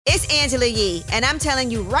It's Angela Yee, and I'm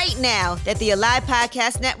telling you right now that the Alive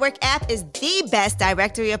Podcast Network app is the best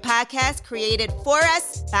directory of podcasts created for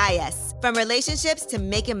us, by us. From relationships to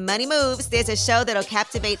making money moves, there's a show that'll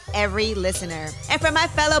captivate every listener. And for my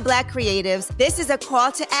fellow Black creatives, this is a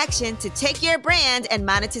call to action to take your brand and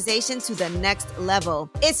monetization to the next level.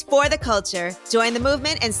 It's for the culture. Join the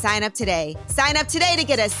movement and sign up today. Sign up today to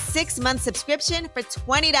get a 6-month subscription for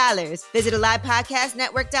 $20. Visit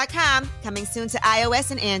AlivePodcastNetwork.com, coming soon to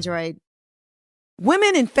iOS and Android.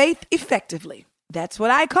 Women in faith effectively. That's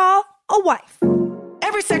what I call a wife.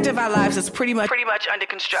 Every sector of our lives is pretty much under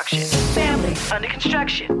construction. Family, under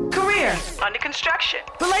construction. Career, under construction.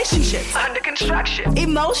 Relationships, under construction.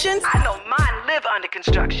 Emotions, I know mine live under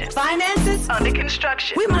construction. Finances, under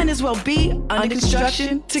construction. We might as well be under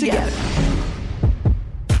construction together.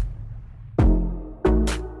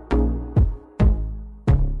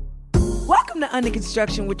 Welcome to Under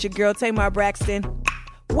Construction with your girl, Tamar Braxton.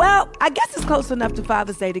 Well, I guess it's close enough to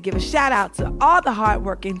Father's Day to give a shout out to all the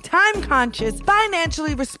hardworking, time-conscious,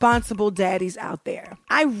 financially responsible daddies out there.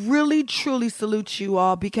 I really, truly salute you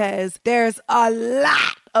all because there's a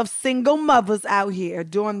lot of single mothers out here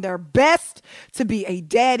doing their best to be a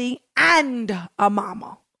daddy and a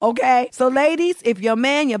mama. Okay? So ladies, if your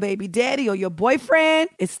man, your baby daddy, or your boyfriend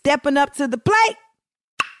is stepping up to the plate,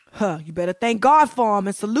 you better thank God for them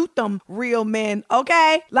and salute them real men,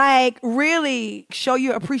 okay? Like, really show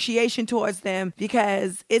your appreciation towards them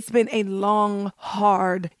because it's been a long,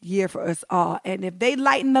 hard year for us all. And if they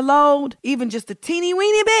lighten the load, even just a teeny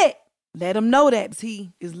weeny bit, let him know that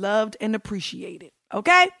he is loved and appreciated,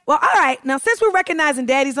 okay? Well, all right. Now, since we're recognizing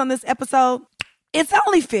daddies on this episode, it's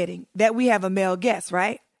only fitting that we have a male guest,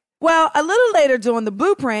 right? Well, a little later during the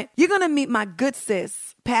blueprint, you're going to meet my good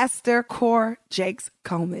sis, Pastor Cor Jakes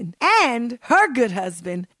Coleman, and her good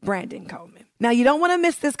husband, Brandon Coleman. Now, you don't want to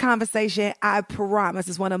miss this conversation. I promise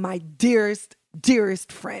it's one of my dearest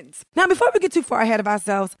friends. Now, before we get too far ahead of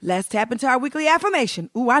ourselves, let's tap into our weekly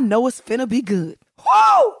affirmation. Ooh, I know it's finna be good.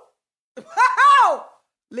 Whoa! Whoa!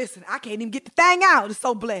 Listen, I can't even get the thing out. It's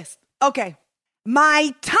so blessed. Okay.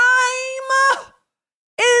 My time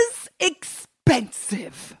is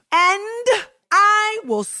expensive, and I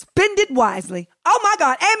will spend it wisely. Oh my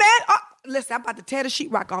God. Amen. Oh, listen, I'm about to tear the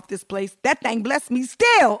sheetrock off this place. That thing blessed me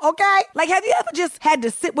still, okay? Like, have you ever just had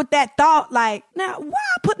to sit with that thought, like, now, why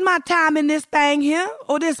I put my time in this thing here,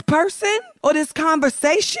 or this person, or this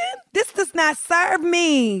conversation? This does not serve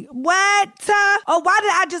me. What? Or why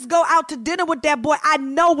did I just go out to dinner with that boy? I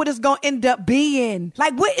know what it's going to end up being.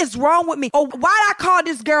 Like, what is wrong with me? Or why did I call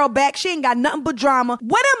this girl back? She ain't got nothing but drama.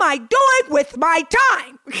 What am I doing with my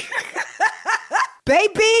time?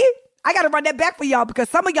 Baby, I got to run that back for y'all because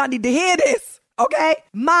some of y'all need to hear this, okay?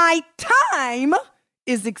 My time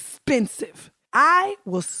is expensive. I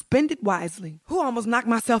will spend it wisely. Who almost knocked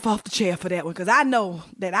myself off the chair for that one? Because I know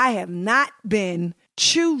that I have not been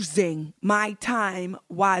choosing my time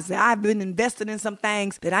wisely. I've been invested in some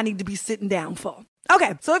things that I need to be sitting down for.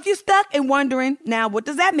 Okay, so if you're stuck and wondering, now what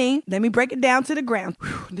does that mean? Let me break it down to the ground.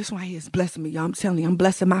 Whew, this one here is blessing me, y'all. I'm telling you, I'm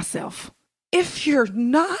blessing myself. If you're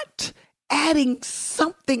not adding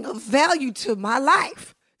something of value to my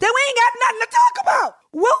life, then we ain't got nothing to talk about.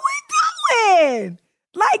 What we doing?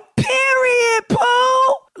 Like, period,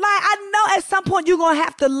 Pooh. Like, I know at some point you're going to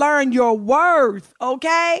have to learn your worth,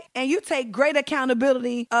 okay? And you take great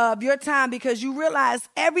accountability of your time because you realize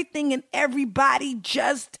everything and everybody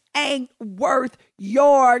just ain't worth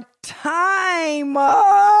your time.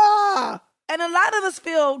 And a lot of us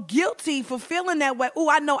feel guilty for feeling that way. Oh,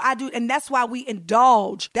 I know I do. And that's why we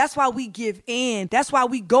indulge. That's why we give in. That's why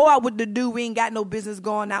we go out with the dude we ain't got no business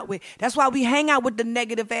going out with. That's why we hang out with the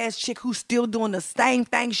negative ass chick who's still doing the same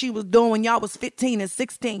thing she was doing when y'all was 15 and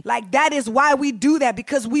 16. Like, that is why we do that,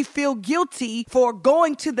 because we feel guilty for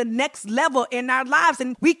going to the next level in our lives.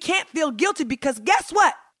 And we can't feel guilty because guess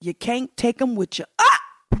what? You can't take them with you.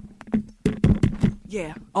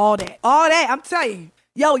 Yeah, all that. I'm telling you.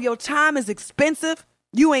 Yo, your time is expensive.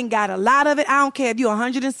 You ain't got a lot of it. I don't care if you're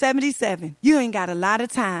 177. You ain't got a lot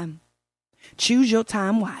of time. Choose your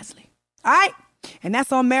time wisely. All right? And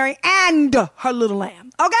that's on Mary and her little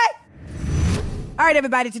lamb. Okay? All right,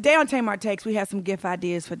 everybody. Today on Tamar Takes, we have some gift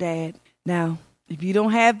ideas for dad. Now, if you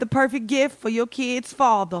don't have the perfect gift for your kid's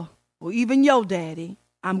father or even your daddy,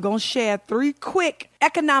 I'm going to share 3 quick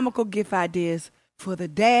economical gift ideas for the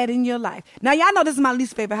dad in your life. Now, y'all know this is my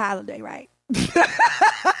least favorite holiday, right?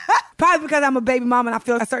 Probably because I'm a baby mama and I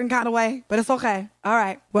feel a certain kind of way, but it's okay. All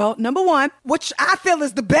right. Well, number 1, which I feel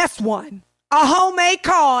is the best one, a homemade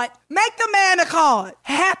card. Make the man a card.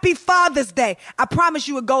 Happy Father's Day. I promise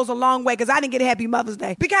you it goes a long way because I didn't get a Happy Mother's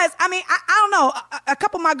Day. Because, I don't know. A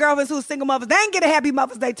couple of my girlfriends who are single mothers, they didn't get a Happy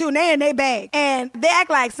Mother's Day too, and they in their bag. And they act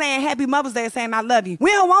like saying Happy Mother's Day is saying I love you.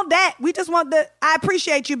 We don't want that. We just want the I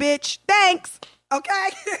appreciate you, bitch. Thanks. Okay?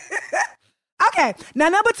 Okay. Now,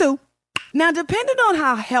 number 2. Now, depending on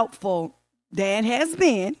how helpful Dad has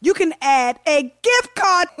been, you can add a gift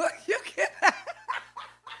card. You can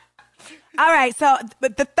All right, so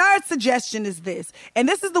but the third suggestion is this, and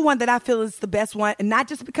this is the one that I feel is the best one, and not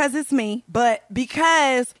just because it's me, but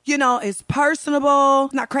because, it's personable,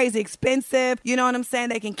 not crazy expensive, you know what I'm saying?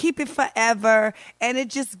 They can keep it forever, and it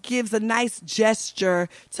just gives a nice gesture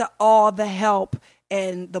to all the help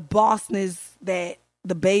and the bossness that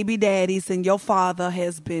the baby daddies and your father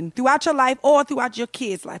has been throughout your life or throughout your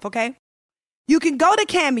kids' life, okay? You can go to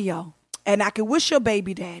Cameo, and I can wish your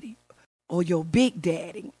baby daddy or your big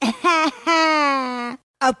daddy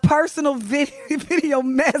a personal video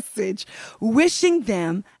message wishing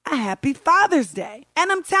them a happy Father's Day. And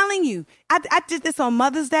I'm telling you, I did this on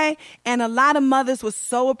Mother's Day, and a lot of mothers were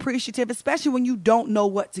so appreciative, especially when you don't know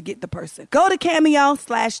what to get the person. Go to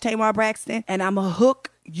Cameo/Tamar Braxton, and I'm going to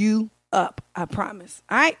hook you up. I promise.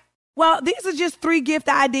 All right? Well, these are just 3 gift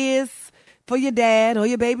ideas for your dad or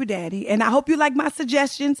your baby daddy. And I hope you like my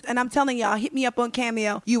suggestions. And I'm telling y'all, hit me up on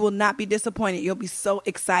Cameo. You will not be disappointed. You'll be so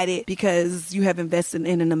excited because you have invested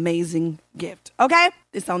in an amazing gift. Okay?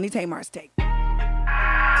 It's only Tamar's Take. All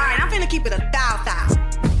right, I'm finna keep it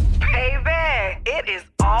 1,000. Baby, it is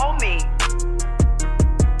all me.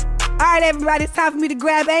 All right, everybody, it's time for me to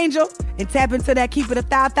grab Angel and tap into that Keep It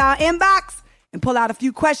 1,000 inbox and pull out a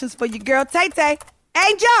few questions for your girl, Tay-Tay.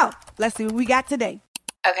 Angel, let's see what we got today.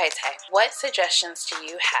 Okay, Tay, what suggestions do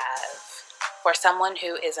you have for someone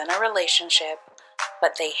who is in a relationship,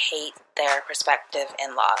 but they hate their prospective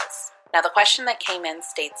in-laws? Now, the question that came in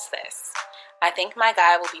states this: I think my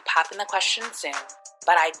guy will be popping the question soon,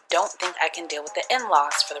 but I don't think I can deal with the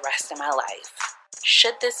in-laws for the rest of my life.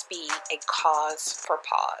 Should this be a cause for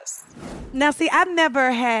pause? Now, see, I've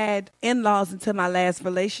never had in-laws until my last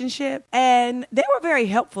relationship, and they were very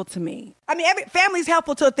helpful to me. Every family's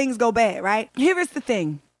helpful till things go bad, right? Here is the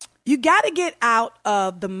thing. You got to get out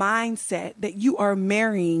of the mindset that you are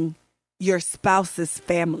marrying your spouse's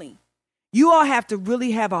family. You all have to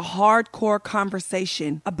really have a hardcore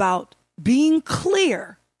conversation about being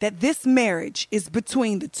clear that this marriage is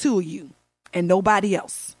between the two of you and nobody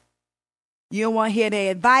else. You don't want to hear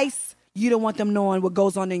their advice. You don't want them knowing what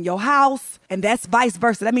goes on in your house. And that's vice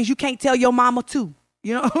versa. That means you can't tell your mama too.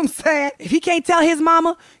 You know what I'm saying? If he can't tell his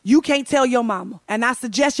mama, you can't tell your mama. And I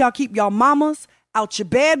suggest y'all keep your mamas out your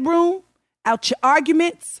bedroom, out your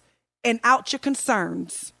arguments, and out your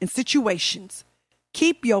concerns and situations.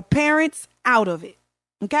 Keep your parents out of it.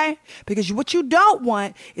 Okay? Because what you don't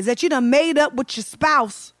want is that you done made up with your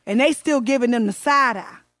spouse and they still giving them the side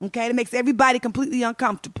eye. Okay? That makes everybody completely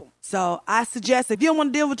uncomfortable. So I suggest if you don't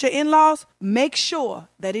want to deal with your in-laws, make sure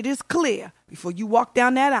that it is clear before you walk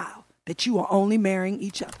down that aisle that you are only marrying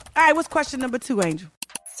each other. All right, what's question number 2, Angel?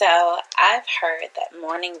 So I've heard that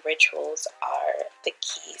morning rituals are the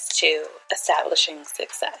keys to establishing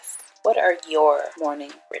success. What are your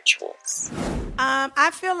morning rituals?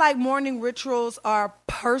 I feel like morning rituals are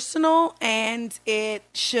personal, and it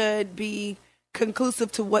should be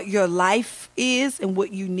conclusive to what your life is and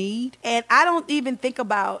what you need. And I don't even think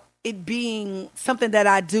about it being something that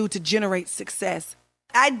I do to generate success.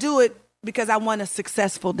 I do it because I want a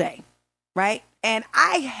successful day, right? And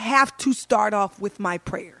I have to start off with my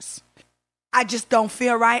prayers. I just don't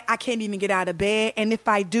feel right. I can't even get out of bed. And if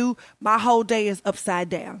I do, my whole day is upside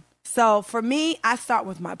down. So for me, I start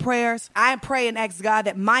with my prayers. I pray and ask God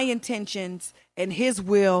that my intentions and his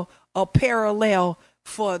will are parallel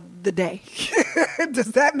for the day.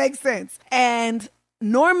 Does that make sense? And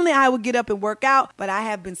normally I would get up and work out, but I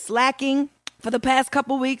have been slacking for the past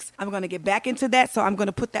couple weeks. I'm going to get back into that. So I'm going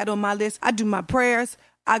to put that on my list. I do my prayers.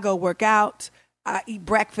 I go work out. I eat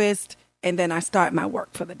breakfast. And then I start my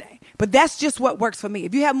work for the day. But that's just what works for me.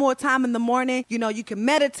 If you have more time in the morning, you can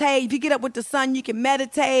meditate. If you get up with the sun, you can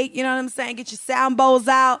meditate. You know what I'm saying? Get your sound bowls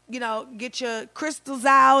out, get your crystals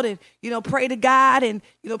out and, pray to God and,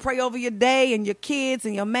 pray over your day and your kids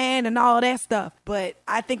and your man and all that stuff. But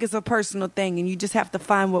I think it's a personal thing and you just have to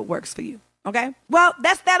find what works for you. Okay? Well,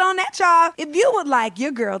 that's that on that, y'all. If you would like your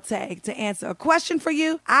girl Tag to answer a question for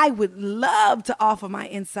you, I would love to offer my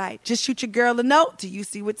insight. Just shoot your girl a note to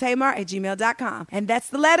ucwithtamar@gmail.com. And that's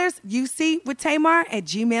the letters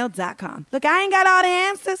ucwithtamar@gmail.com. Look, I ain't got all the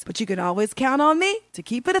answers, but you can always count on me to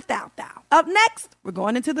keep it 1,000. Up next, we're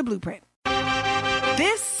going into the blueprint.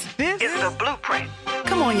 This is the blueprint.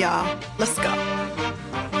 Come on, y'all. Let's go.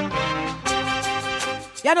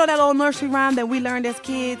 Y'all know that old nursery rhyme that we learned as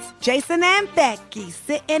kids? Jason and Becky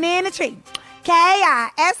sitting in a tree.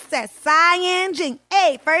 K-I-S-S-I-N-G.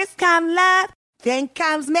 Hey, first comes love, then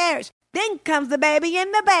comes marriage. Then comes the baby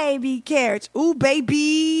in the baby carriage. Ooh,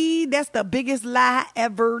 baby, that's the biggest lie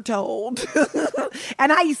ever told.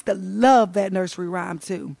 And I used to love that nursery rhyme,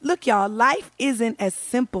 too. Look, y'all, life isn't as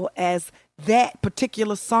simple as that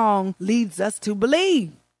particular song leads us to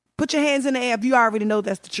believe. Put your hands in the air if you already know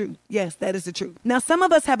that's the truth. Yes, that is the truth. Now, some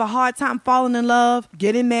of us have a hard time falling in love,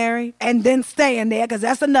 getting married, and then staying there because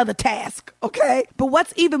that's another task, okay? But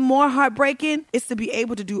what's even more heartbreaking is to be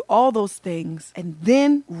able to do all those things and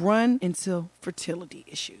then run into fertility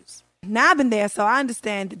issues. Now, I've been there, so I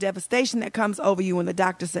understand the devastation that comes over you when the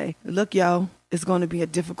doctors say, look, yo, it's going to be a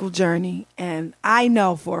difficult journey. And I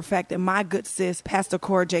know for a fact that my good sis, Pastor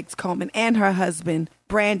Cora Jakes Coleman, and her husband,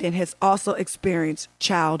 Brandon, has also experienced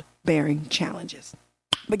childbearing challenges.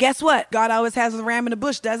 But guess what? God always has a ram in the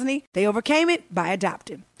bush, doesn't he? They overcame it by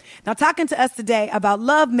adopting. Now, talking to us today about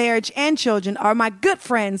love, marriage, and children are my good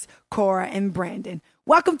friends, Cora and Brandon.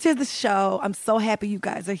 Welcome to the show. I'm so happy you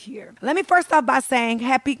guys are here. Let me first off by saying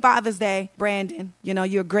happy Father's Day, Brandon. You know,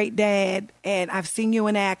 you're a great dad, and I've seen you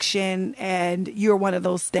in action, and you're one of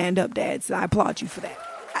those stand-up dads. I applaud you for that.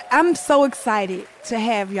 I'm so excited to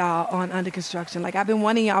have y'all on Under Construction. Like, I've been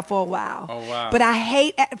wanting y'all for a while. Oh, wow. But I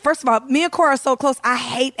hate, first of all, me and Cora are so close, I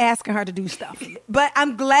hate asking her to do stuff. But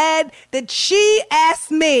I'm glad that she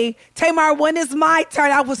asked me, Tamar, when is my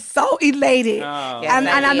turn? I was so elated. Oh, and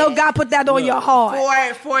I know God put that on your heart.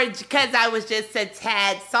 Because I was just a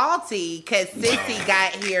tad salty because Sissy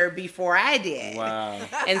got here before I did. Wow.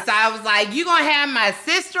 And so I was like, you going to have my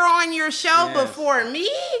sister on your show before me?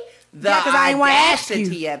 The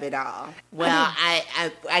audacity of it all. Well,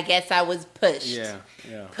 I guess I was pushed. Yeah.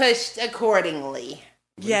 Pushed accordingly.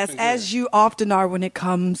 Yes, as you often are when it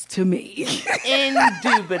comes to me.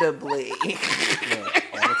 Indubitably. Yeah,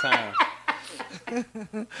 all the time.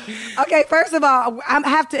 Okay, first of all, I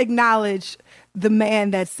have to acknowledge the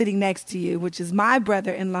man that's sitting next to you, which is my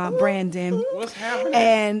brother-in-law, Brandon. What's happening?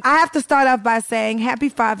 And I have to start off by saying Happy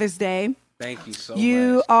Father's Day. Thank you so much.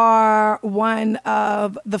 You are one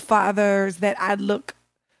of the fathers that I look,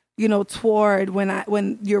 toward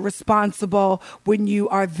when you're responsible, when you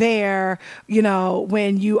are there,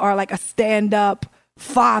 when you are like a stand-up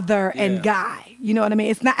father and guy. You know what I mean?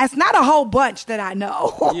 It's not a whole bunch that I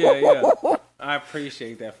know. Yeah. I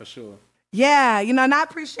appreciate that for sure. Yeah, and I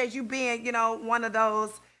appreciate you being, one of those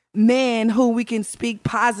men who we can speak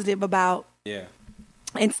positive about. Yeah.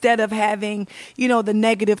 Instead of having, the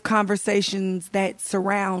negative conversations that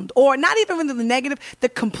surround, or not even really the negative, the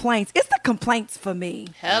complaints. It's the complaints for me.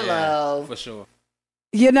 Hello. Yeah, for sure.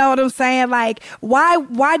 You know what I'm saying? Like,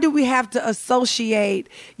 why do we have to associate,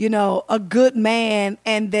 a good man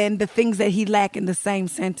and then the things that he lack in the same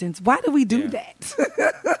sentence? Why do we do that?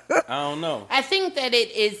 I don't know. I think that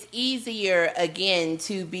it is easier, again,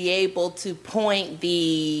 to be able to point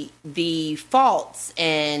the faults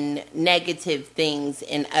and negative things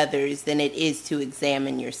in others than it is to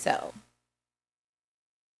examine yourself.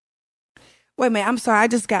 Wait a minute, I'm sorry. I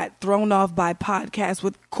just got thrown off by podcast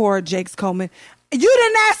with Cora Jakes Coleman. You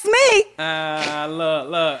didn't ask me.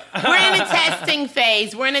 Look. We're in a testing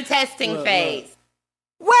phase. Phase.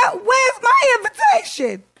 Well, where's my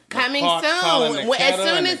invitation? Coming soon.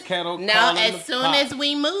 As soon as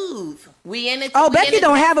we move. Becky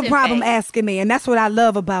don't have a problem asking me, and that's what I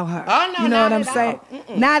love about her. Oh, no, you know what I'm saying?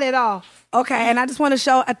 Not at all. Okay, and I just want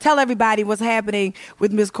to tell everybody what's happening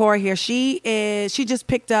with Miss Cora here. She just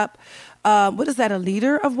picked up, what is that, a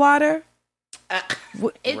liter of water?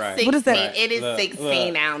 It's right. 16. What is that? It is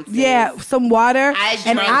 16 ounces. Yeah, some water.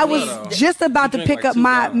 I was just about to pick up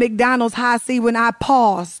my McDonald's High C when I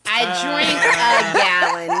paused. I drink a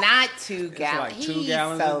gallon, not 2 gallons. Like 2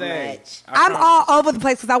 gallons a day. Much. I'm all over the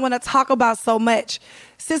place because I want to talk about so much.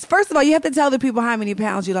 Sis, first of all, you have to tell the people how many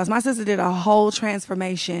pounds you lost. My sister did a whole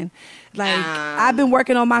transformation. Like, I've been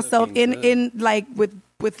working on myself in like with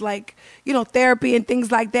therapy and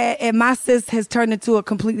things like that. And my sis has turned into a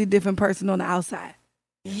completely different person on the outside.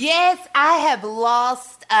 Yes, I have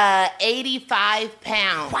lost 85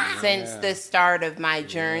 pounds since the start of my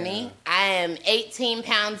journey. I am 18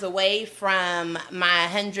 pounds away from my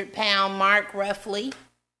 100-pound mark, roughly.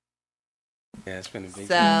 Yeah, it's been a big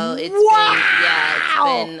So it's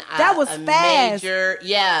been that was fast.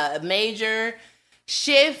 A major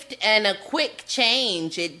shift and a quick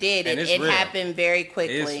change. It did. It happened very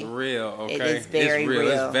quickly. It's real, okay? It is very real.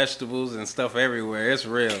 There's vegetables and stuff everywhere. It's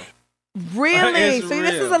real. Really? It's So real.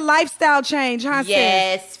 this is a lifestyle change, huh, sis?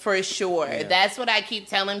 Yes, for sure. Yeah. That's what I keep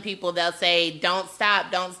telling people. They'll say, don't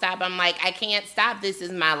stop, don't stop. I'm like, I can't stop. This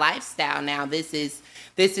is my lifestyle now. This is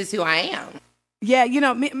who I am. Yeah, you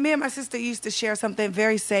know, me and my sister used to share something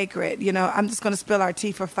very sacred. You know, I'm just going to spill our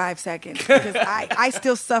tea for 5 seconds because I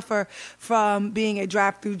still suffer from being a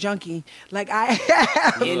drive-through junkie. Like I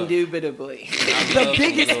have Indubitably. the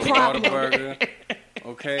biggest problem. Whataburger.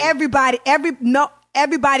 Okay.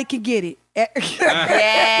 Everybody can get it.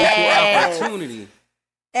 Yes. Opportunity.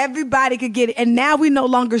 Everybody could get it. And now we no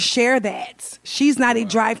longer share that. She's not a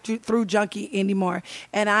drive-through junkie anymore.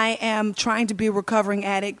 And I am trying to be a recovering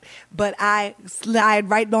addict, but I slide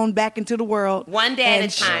right on back into the world. One day at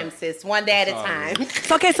a time, sis. One day at a time.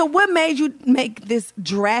 So, okay, so what made you make this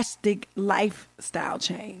drastic lifestyle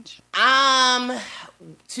change?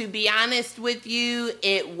 To be honest with you,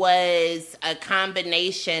 it was a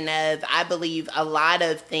combination of, I believe, a lot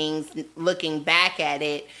of things looking back at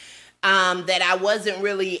it. That I wasn't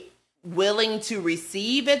really willing to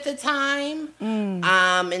receive at the time.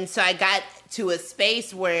 And so I got to a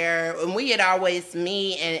space where, and me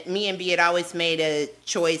and B had always made a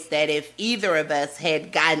choice that if either of us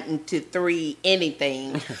had gotten to 3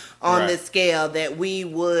 anything on the scale, that we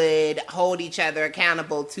would hold each other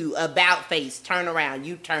accountable to about face, turn around,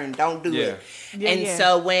 you turn, don't do it.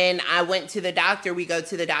 So when I went to the doctor, we go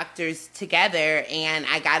to the doctors together, and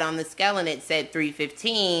I got on the scale and it said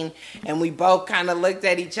 315, and we both kind of looked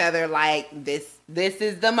at each other like, this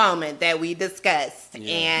is the moment that we discussed.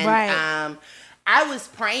 And I was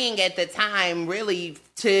praying at the time really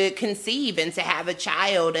to conceive and to have a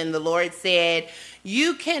child, and the Lord said,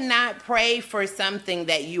 you cannot pray for something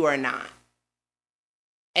that you are not.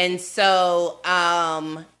 And so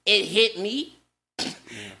it hit me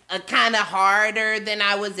kind of harder than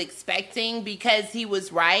I was expecting, because he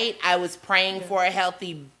was right. I was praying for a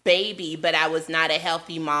healthy baby, but I was not a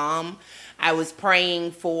healthy mom. I was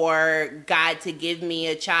praying for God to give me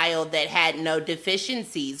a child that had no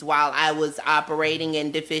deficiencies while I was operating in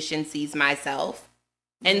deficiencies myself.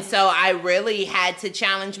 And so I really had to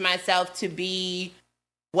challenge myself to be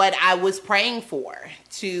what I was praying for,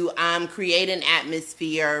 to create an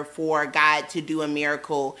atmosphere for God to do a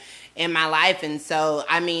miracle in my life. And so,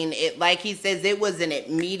 I mean, it, like he says, it was an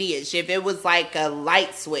immediate shift. It was like a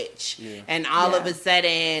light switch. And all of a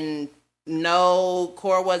sudden, no,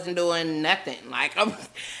 Core wasn't doing nothing. Like,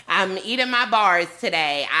 I'm eating my bars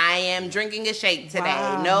today. I am drinking a shake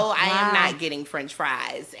today. No, I am not getting French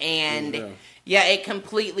fries. And it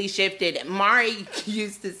completely shifted. Mari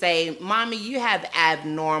used to say, Mommy, you have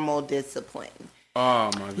abnormal discipline.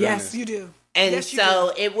 Oh, my goodness. Yes, you do. And yes,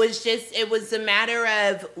 so it was a matter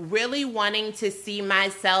of really wanting to see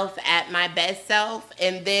myself at my best self.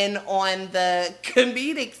 And then on the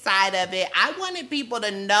comedic side of it, I wanted people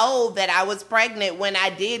to know that I was pregnant when I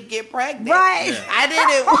did get pregnant. Right. I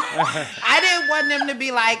didn't want them to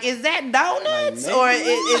be like, is that donuts or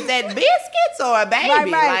is that biscuits or a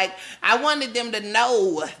baby? Right. Like, I wanted them to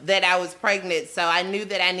know that I was pregnant. So I knew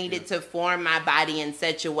that I needed to form my body in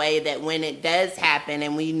such a way that when it does happen,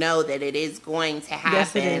 and we know that it is going to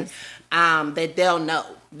happen, that they'll know.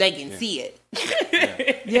 They can see it.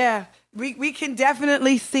 We can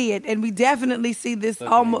definitely see it, and we definitely see this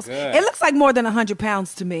Looking almost. good. It looks like more than 100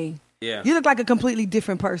 pounds to me. Yeah. You look like a completely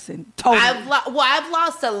different person. Totally. I've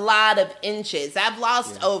lost a lot of inches. I've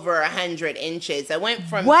lost over 100 inches. I went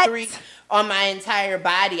from 3 on my entire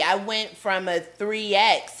body. I went from a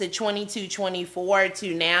 3X to 22, 24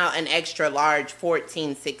 to now an extra large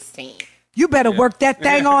 14, 16. You better work that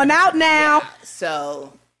thing on out now.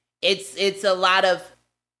 So it's a lot of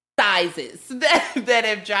sizes that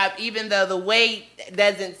have dropped. Even though the weight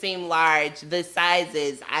doesn't seem large, the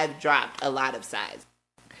sizes, I've dropped a lot of size.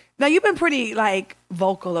 Now, you've been pretty,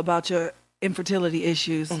 vocal about your infertility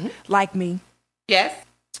issues, like me. Yes.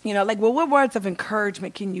 You know, what words of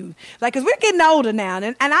encouragement can you, because we're getting older now,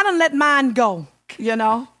 and I done let mine go, you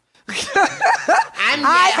know?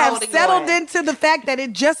 I have settled into the fact that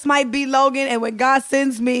it just might be Logan, and when God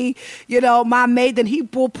sends me, my mate, then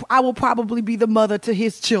I will probably be the mother to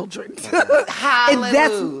his children.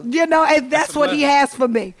 Hallelujah. And that's what he has for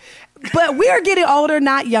me. But we are getting older,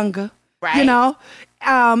 not younger. Right.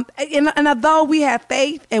 And although we have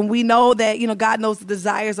faith and we know that, God knows the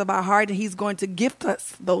desires of our heart and he's going to gift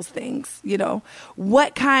us those things,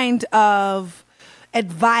 what kind of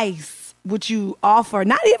advice would you offer?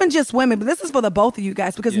 Not even just women, but this is for the both of you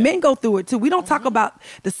guys, because men go through it too. We don't talk about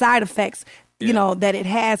the side effects, that it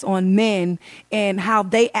has on men and how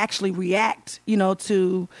they actually react,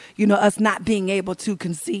 to, us not being able to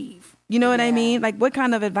conceive. You know what I mean? What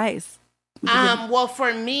kind of advice? Well,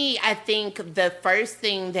 for me, I think the first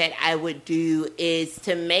thing that I would do is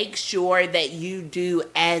to make sure that you do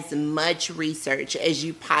as much research as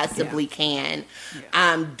you possibly can.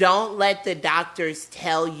 Don't let the doctors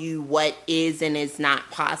tell you what is and is not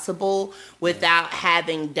possible without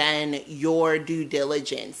having done your due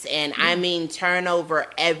diligence. And I mean, turn over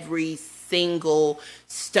every single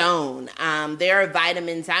stone. There are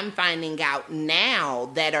vitamins I'm finding out now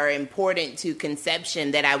that are important to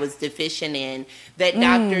conception that I was deficient in that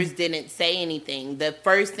doctors didn't say anything. The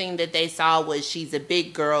first thing that they saw was she's a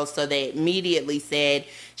big girl, so they immediately said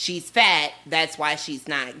she's fat, that's why she's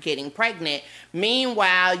not getting pregnant.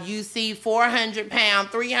 Meanwhile, you see 400-pound,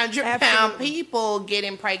 300-pound people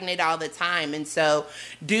getting pregnant all the time. And so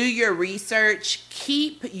do your research,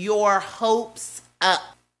 keep your hopes up.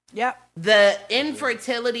 Yep. The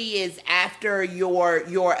infertility is after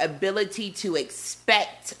your ability to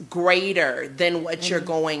expect greater than what you're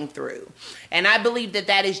going through. And I believe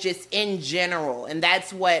that is just in general. And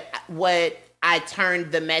that's what I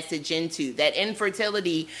turned the message into. That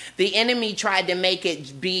infertility, the enemy tried to make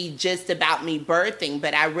it be just about me birthing,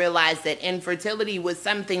 but I realized that infertility was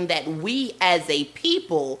something that we as a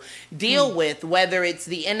people deal with, whether it's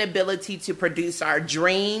the inability to produce our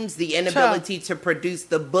dreams, the inability to produce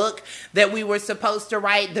the book that we were supposed to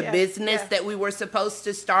write, the business that we were supposed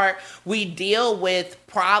to start. We deal with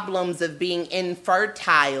problems of being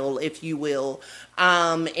infertile, if you will,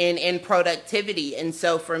 in productivity. And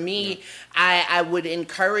so for me, I would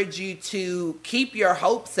encourage you to keep your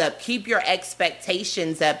hopes up, keep your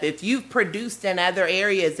expectations up. If you've produced in other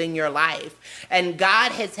areas in your life and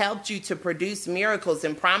God has helped you to produce miracles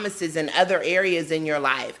and promises in other areas in your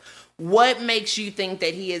life, what makes you think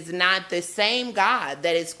that he is not the same God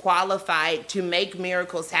that is qualified to make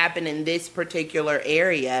miracles happen in this particular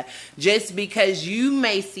area? Just because you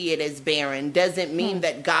may see it as barren doesn't mean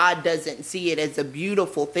that God doesn't see it as a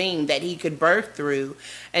beautiful thing that he could birth through.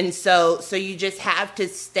 And so you just have to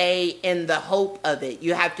stay in the hope of it.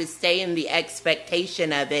 You have to stay in the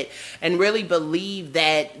expectation of it and really believe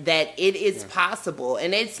that it is possible.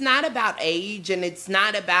 And it's not about age, and it's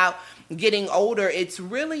not about getting older. It's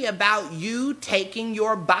really about you taking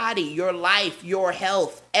your body, your life, your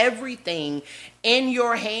health, everything in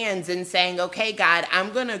your hands and saying, okay, God,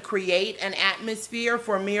 I'm going to create an atmosphere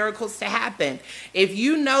for miracles to happen. If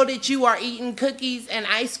you know that you are eating cookies and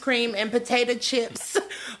ice cream and potato chips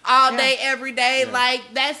all day, every day, like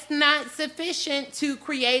that's not sufficient to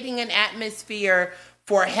creating an atmosphere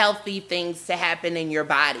for healthy things to happen in your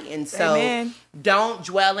body. And so don't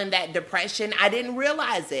dwell in that depression. I didn't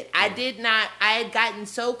realize it. I had gotten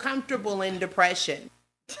so comfortable in depression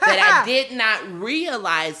that I did not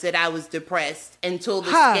realize that I was depressed until the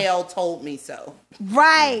scale told me so.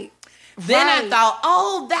 Right. Then I thought,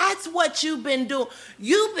 oh, that's what you've been doing.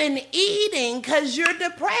 You've been eating because you're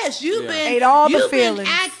depressed. You've been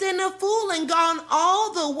acting a fool and gone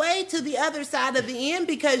all the way to the other side of the end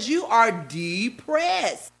because you are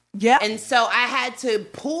depressed. Yeah. And so I had to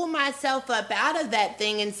pull myself up out of that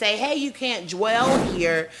thing and say, hey, you can't dwell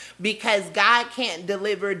here because God can't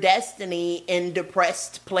deliver destiny in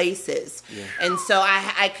depressed places. Yeah. And so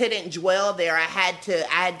I couldn't dwell there. I had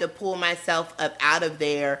to pull myself up out of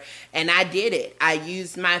there. And I did it. I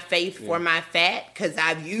used my faith for my fat because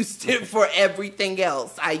I've used it for everything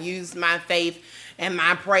else. I used my faith and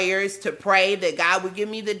my prayers to pray that God would give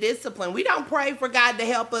me the discipline. We don't pray for God to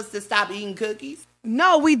help us to stop eating cookies.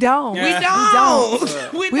 No, we don't.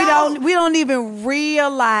 We don't. We don't even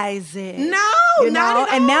realize it. No, not at all.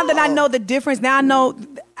 And now that I know the difference, now I know,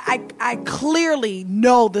 I clearly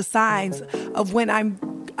know the signs of when I'm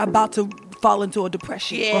about to fall into a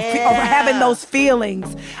depression or having those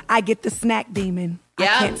feelings. I get the snack demon. I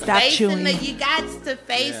can't stop chewing. You got to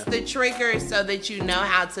face the triggers so that you know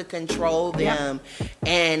how to control them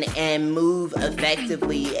and move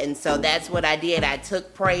effectively. And so that's what I did. I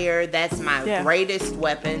took prayer. That's my greatest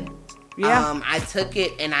weapon. I took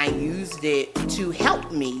it and I used it to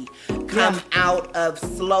help me come out of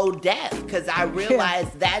slow death because I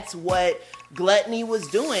realized that's what gluttony was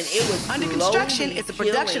doing. It was Under Construction is a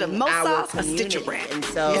production of Mosauce, a Stitcher brand. And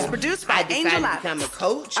so it's produced by Angel to become a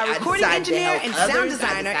coach. Our recording engineer and sound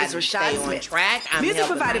designer is Rashad Smith. Track. Music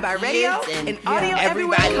provided by Radio and Audio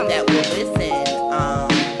Everybody Everywhere. That will listen,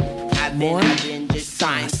 I've been just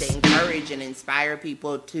trying to encourage and inspire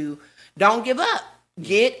people to don't give up.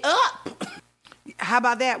 Get up. How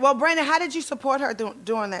about that? Well, Brandon, how did you support her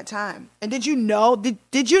during that time? And did you know?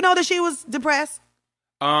 Did you know that she was depressed?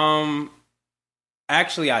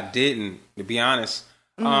 Actually, I didn't, to be honest.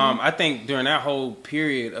 I think during that whole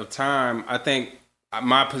period of time, I think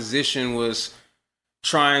my position was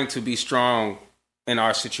trying to be strong in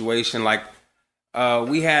our situation. Like,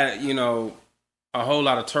 we had, a whole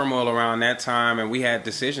lot of turmoil around that time, and we had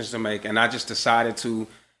decisions to make. And I just decided to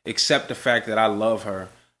accept the fact that I love her.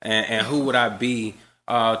 And who would I be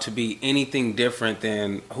to be anything different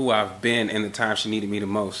than who I've been in the time she needed me the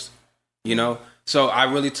most, So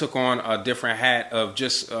I really took on a different hat of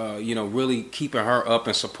just, really keeping her up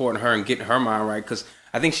and supporting her and getting her mind right. Because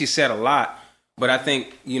I think she said a lot, but I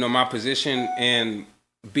think, my position in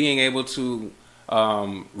being able to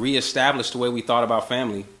reestablish the way we thought about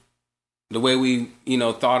family, the way we,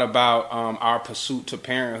 thought about our pursuit to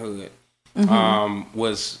parenthood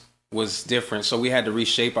was different. So we had to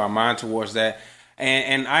reshape our mind towards that.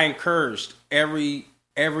 And I encouraged every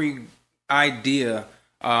idea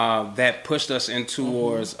that pushed us in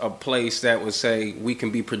towards a place that would say we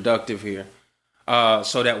can be productive here,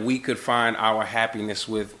 so that we could find our happiness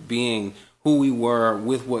with being who we were,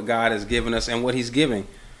 with what God has given us and what He's giving.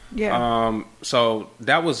 Yeah. So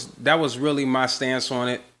that was really my stance on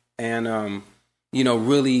it, and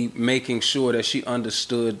really making sure that she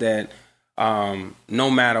understood that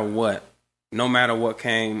no matter what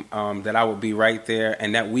came, that I would be right there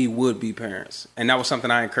and that we would be parents. And that was something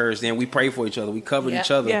I encouraged. And we prayed for each other. We covered each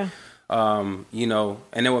other. Yeah. And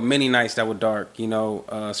there were many nights that were dark,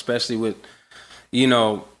 especially with,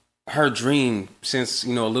 her dream since, a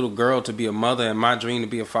little girl to be a mother and my dream to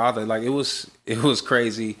be a father. Like, it was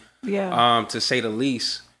crazy, to say the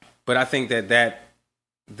least. But I think that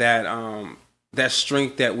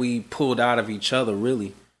strength that we pulled out of each other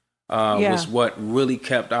really was what really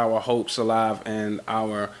kept our hopes alive and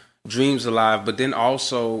our dreams alive, but then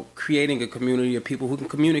also creating a community of people who can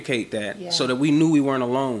communicate that so that we knew we weren't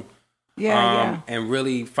alone. And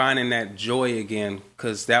really finding that joy again,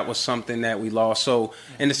 because that was something that we lost. So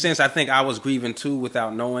in a sense, I think I was grieving too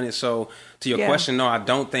without knowing it. So to your question, no, I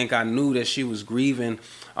don't think I knew that she was grieving,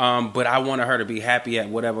 but I wanted her to be happy at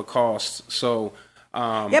whatever cost. So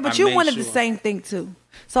but you wanted the same thing too.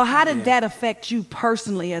 So how did that affect you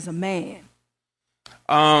personally as a man?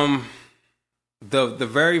 The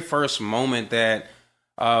very first moment that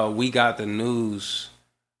we got the news,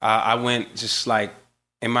 I went just like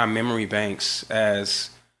in my memory banks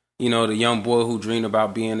as, the young boy who dreamed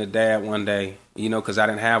about being a dad one day, because I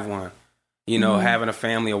didn't have one, having a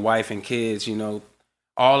family, a wife and kids,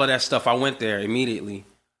 all of that stuff. I went there immediately.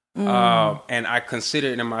 And I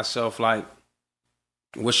considered in myself, like,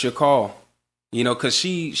 what's your call? Because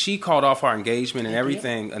she called off our engagement and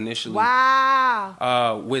everything initially.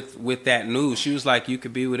 Wow. With that news, she was like, you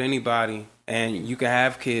could be with anybody and you could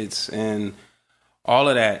have kids and all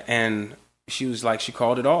of that. And she was like, she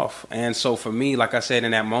called it off. And so for me, like I said,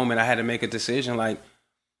 in that moment, I had to make a decision, like,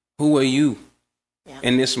 who are you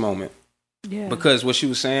in this moment? Yeah. Because what she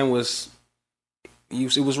was saying was,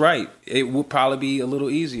 it was right. It would probably be a little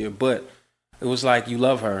easier, but it was like, you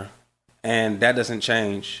love her. And that doesn't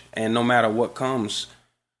change. And no matter what comes,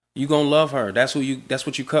 you gonna love her. That's what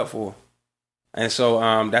you cut for. And so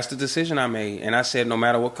that's the decision I made. And I said, no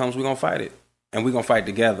matter what comes, we're gonna fight it. And we're gonna fight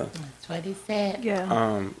together. That's what he said.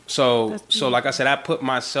 Yeah. So like I said, I put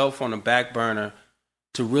myself on the back burner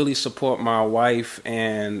to really support my wife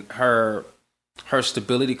and her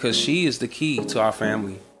stability, because she is the key to our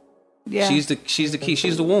family. Yeah. She's the key.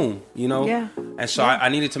 She's the womb, Yeah. And so I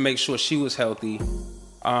needed to make sure she was healthy.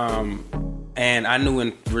 And I knew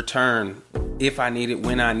in return, if I needed,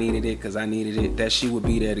 when I needed it, because I needed it, that she would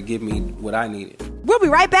be there to give me what I needed. We'll be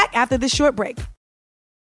right back after this short break.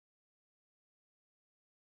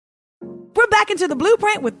 We're back into the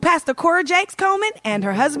Blueprint with Pastor Cora Jakes Coleman and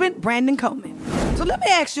her husband, Brandon Coleman. So let me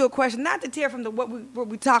ask you a question, not to tear from what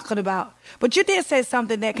we're talking about, but you did say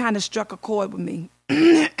something that kind of struck a chord with me.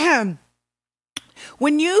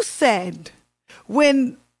 When you said,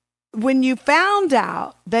 when you found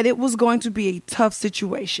out that it was going to be a tough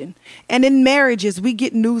situation, and in marriages, we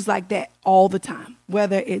get news like that all the time,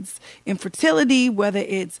 whether it's infertility, whether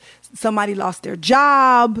it's somebody lost their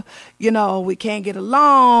job, we can't get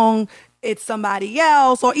along, it's somebody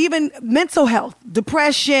else, or even mental health,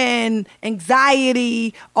 depression,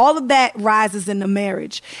 anxiety, all of that rises in the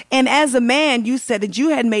marriage. And as a man, you said that you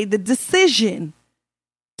had made the decision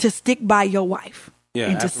to stick by your wife. Yeah,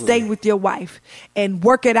 and absolutely. To stay with your wife and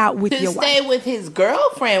work it out with your wife. To stay with his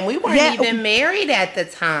girlfriend. We weren't even married at the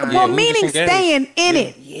time. Well, meaning staying in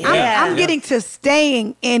it. Yeah. I'm getting to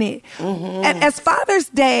staying in it. Mm-hmm. And as Father's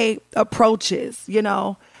Day approaches,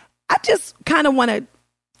 I just kind of want to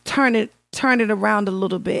turn it around a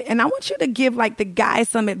little bit. And I want you to give like the guys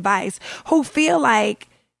some advice who feel like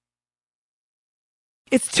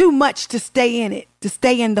it's too much to stay in it, to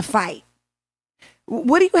stay in the fight.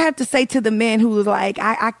 What do you have to say to the men who was like,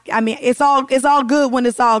 I mean, it's all good when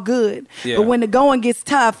it's all good, but when the going gets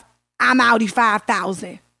tough, I'm Audi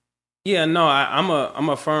 5000. Yeah, no, I'm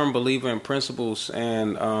a firm believer in principles,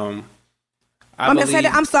 and I'm sorry,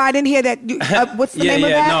 I didn't hear that. What's the name of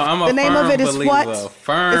that? No, I'm a the name firm of it is believer, what?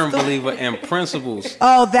 Firm believer in principles.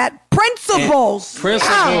 Oh, that principles.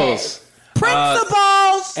 Principles.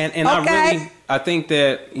 Principles. And okay. I think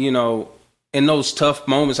that, you know, in those tough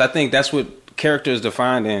moments, I think that's what character is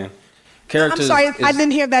defined in. Character. I'm sorry, I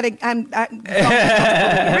didn't hear that. Repeat.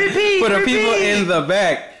 For the people in the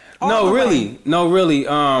back. No, really.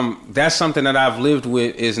 That's something that I've lived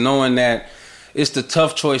with, is knowing that it's the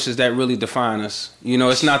tough choices that really define us. You know,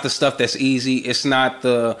 it's not the stuff that's easy. It's not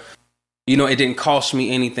the, you know, it didn't cost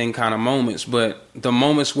me anything kind of moments, but the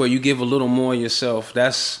moments where you give a little more yourself,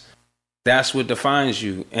 that's what defines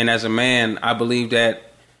you. And as a man, I believe that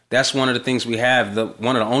that's one of the things we have.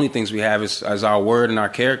 One of the only things we have is our word and our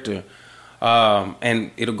character.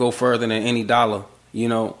 And it'll go further than any dollar, you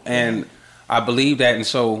know, and I believe that. And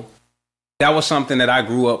so that was something that I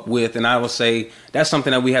grew up with. And I would say that's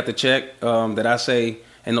something that we have to check, that I say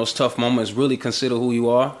in those tough moments, really consider who you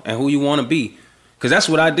are and who you want to be. Because that's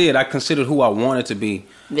what I did. I considered who I wanted to be.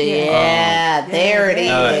 Yeah, there it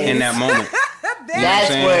is. In that moment. That's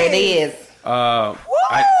where it is.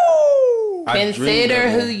 Consider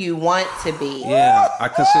who you want to be. Yeah, I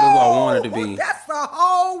consider who I wanted to be. That's the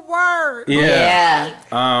whole word. Yeah.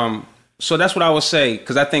 So that's what I would say,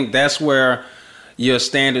 because I think that's where your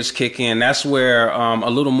standards kick in. That's where a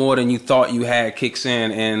little more than you thought you had kicks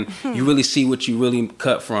in, and you really see what you really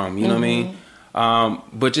cut from. You know what I mean?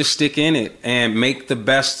 But just stick in it and make the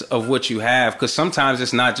best of what you have, because sometimes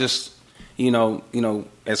it's not just, you know,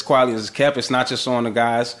 as quietly as it's kept, it's not just on the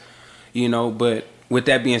guys, you know. But with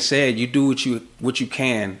that being said, you do what you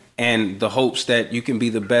can, and the hopes that you can be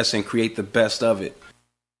the best and create the best of it,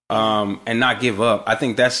 and not give up. I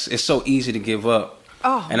think it's so easy to give up.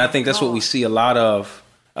 Oh, and I think that's what we see a lot of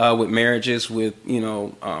with marriages, with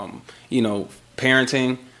parenting.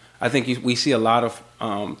 I think we see a lot of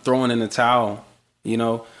throwing in the towel, you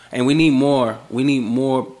know. And we need more. We need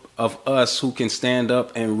more of us who can stand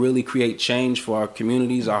up and really create change for our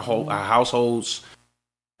communities, our households,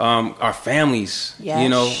 our families. Yes. You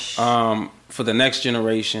know, for the next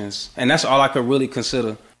generations. And that's all I could really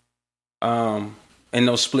consider in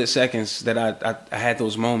those split seconds that I had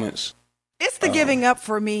those moments. It's the giving up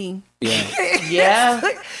for me. Yeah.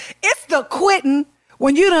 It's the quitting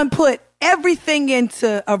when you done put everything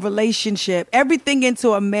into a relationship, everything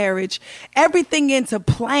into a marriage, everything into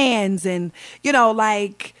plans, and, you know,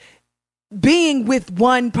 like being with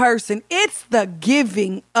one person. It's the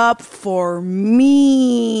giving up for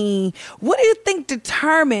me. What do you think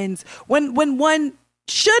determines when one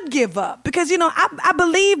should give up? Because, you know, I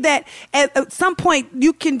believe that at some point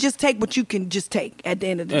you can just take what you can just take at the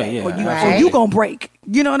end of the day, or you gonna break.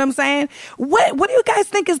 You know what I'm saying? What do you guys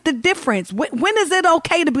think is the difference? When is it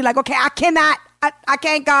okay to be like, okay, I can't,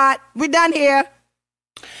 God, we're done here.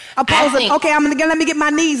 Okay, let me get my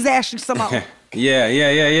knees dashed some more.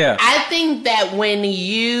 Yeah. I think that when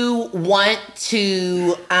you want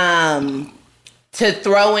to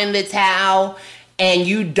throw in the towel and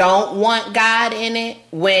you don't want God in it,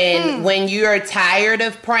 when you're tired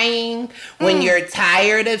of praying, when you're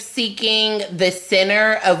tired of seeking the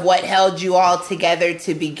center of what held you all together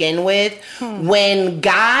to begin with, when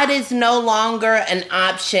God is no longer an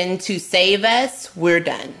option to save us, we're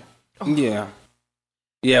done. Yeah.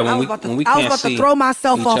 Yeah, when we can't see I was about to throw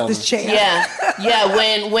myself off this chair.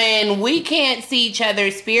 Yeah. When we can't see each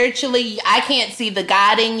other spiritually, I can't see the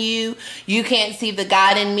God in you. You can't see the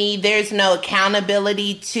God in me. There's no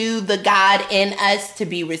accountability to the God in us to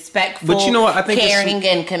be respectful, but you know what? I think caring,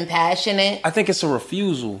 and compassionate. I think it's a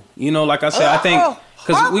refusal. You know, like I said, I think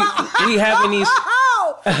because we having these.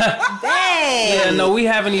 We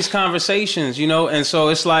having these conversations, you know, and so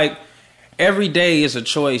it's like. Every day is a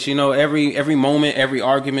choice, you know, every moment, every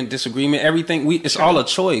argument, disagreement, everything, it's all a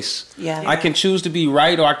choice. Yeah. I can choose to be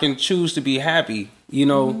right, or I can choose to be happy, you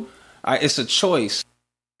know, it's a choice.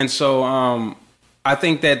 And so I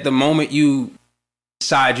think that the moment you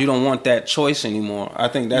decide you don't want that choice anymore, I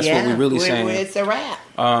think that's what we're really saying. It's a wrap.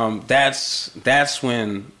 That's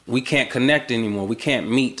when we can't connect anymore. We can't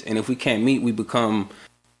meet. And if we can't meet, we become,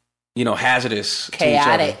 you know, hazardous.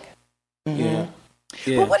 Chaotic. To each other. Yeah.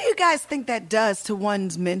 Yeah. But what do you guys think that does to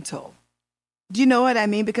one's mental? Do you know what I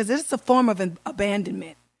mean? Because it's a form of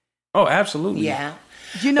abandonment. Oh, absolutely. Yeah.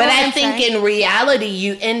 You know, but I think in reality,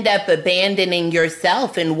 you end up abandoning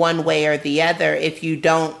yourself in one way or the other if you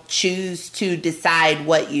don't choose to decide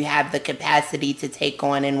what you have the capacity to take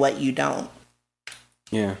on and what you don't.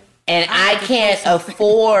 Yeah. And I can't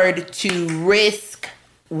afford to risk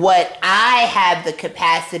what I have the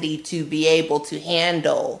capacity to be able to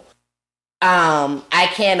handle. I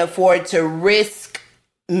can't afford to risk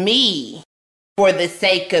me for the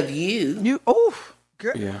sake of you.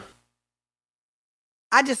 Girl. Yeah.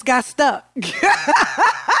 I just got stuck.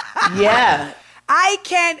 Yeah. I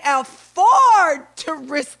can't afford to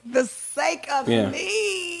risk the sake of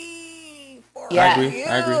me. Yeah. I agree.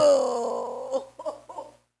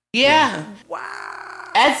 Yeah. Wow.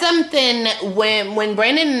 That's something when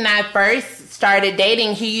Brandon and I first started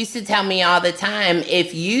dating, he used to tell me all the time,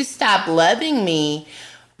 if you stop loving me,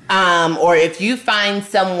 or if you find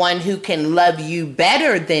someone who can love you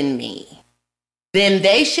better than me, then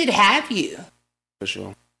they should have you. For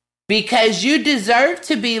sure. Because you deserve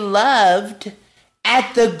to be loved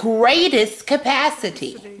at the greatest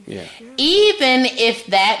capacity. Yeah. Even if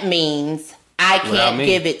that means I can't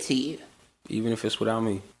give it to you. Even if it's without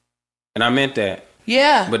me. And I meant that.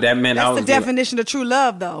 Yeah. But that meant That's the definition of true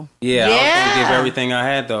love, though. Yeah. I was going to give everything I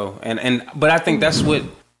had, though. But I think that's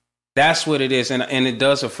what it is. And it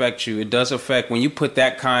does affect you. It does affect when you put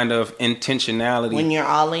that kind of intentionality. When you're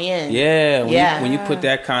all in. Yeah. When you put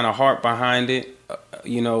that kind of heart behind it,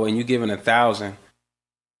 and you giving 1,000,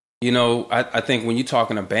 I think when you're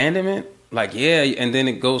talking abandonment, and then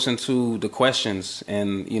it goes into the questions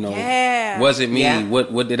and, was it me? Yeah.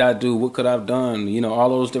 What did I do? What could I have done? All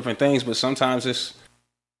those different things. But sometimes it's,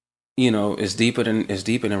 it's deeper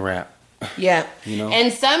than rap. Yeah.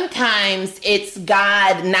 And sometimes it's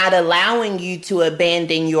God not allowing you to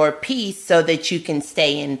abandon your peace so that you can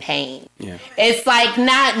stay in pain. Yeah. It's like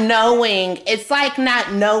not knowing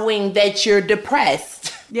that you're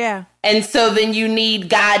depressed. Yeah. And so then you need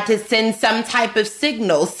God to send some type of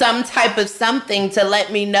signal, some type of something to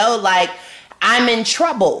let me know, like, I'm in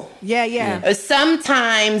trouble. Yeah.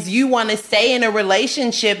 Sometimes you want to stay in a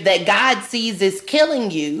relationship that God sees is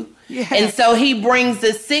killing you. Yeah. And so he brings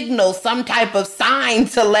a signal, some type of sign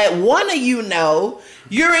to let one of you know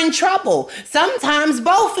you're in trouble. Sometimes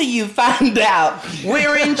both of you find out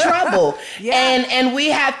we're in trouble. Yeah. And we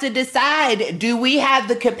have to decide, do we have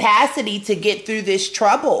the capacity to get through this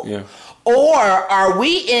trouble? Yeah. Or are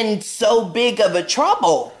we in so big of a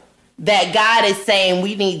trouble that God is saying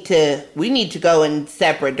we need to go in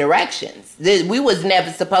separate directions? We was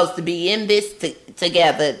never supposed to be in this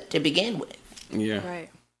together to begin with. Yeah. Right.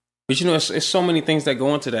 But it's so many things that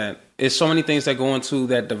go into that. It's so many things that go into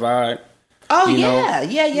that divide. Oh, yeah.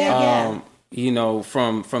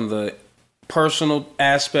 From the personal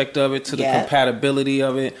aspect of it to the compatibility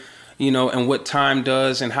of it, and what time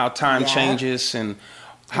does and how time changes and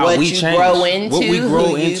how what we you change, grow into, what we grow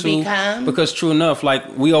who into. You become. Because true enough,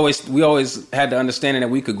 like we always had the understanding that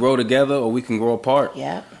we could grow together or we can grow apart.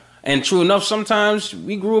 Yeah. And true enough, sometimes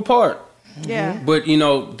we grew apart. Yeah. But,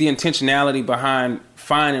 the intentionality behind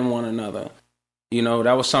finding one another,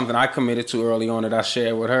 that was something I committed to early on that I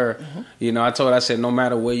shared with her. Mm-hmm. I told her, I said, no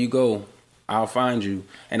matter where you go, I'll find you.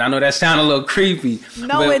 And I know that sounded a little creepy.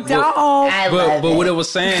 No, it don't. But what it was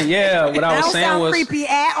saying, what I was saying was... creepy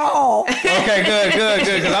at all. Okay, good.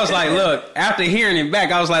 Because I was like, look, after hearing it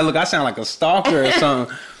back, I was like, look, I sound like a stalker or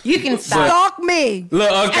something. You can stalk me.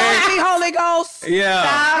 Look, okay. Stalk me, Holy Ghost. Yeah.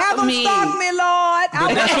 Have them stalk me, Lord.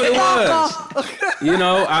 But that's what it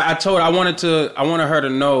was. I told her I wanted her to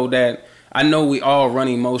know that I know we all run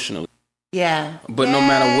emotionally. Yeah. But no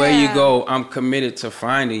matter where you go, I'm committed to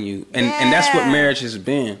finding you. And that's what marriage has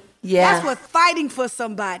been. Yeah. That's what fighting for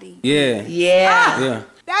somebody. Yeah. Yeah.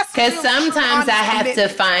 That's because sometimes I have to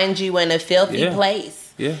find you in a filthy place.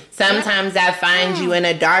 Yeah. Sometimes I find you in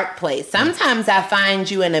a dark place. Sometimes I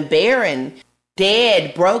find you in a barren,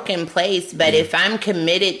 dead, broken place. But if I'm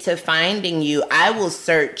committed to finding you, I will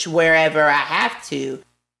search wherever I have to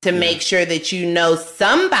make sure that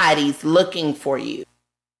somebody's looking for you.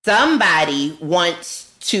 Somebody wants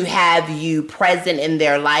to have you present in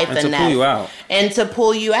their life and to pull you out. And to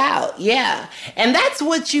pull you out. Yeah. And that's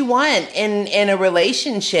what you want in a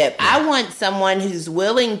relationship. Yeah. I want someone who's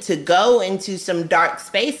willing to go into some dark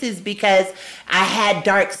spaces because I had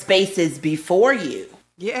dark spaces before you.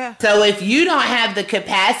 Yeah. So if you don't have the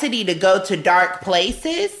capacity to go to dark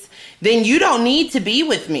places, then you don't need to be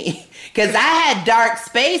with me. Because I had dark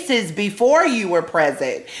spaces before you were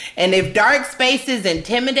present. And if dark spaces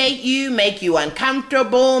intimidate you, make you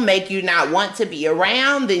uncomfortable, make you not want to be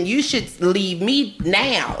around, then you should leave me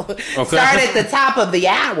now. Okay. Start at the top of the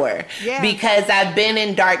hour. Yeah. Because I've been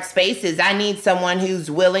in dark spaces. I need someone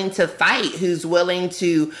who's willing to fight, who's willing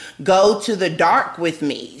to go to the dark with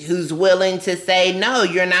me, who's willing to say, no,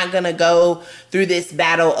 you're not going to go through this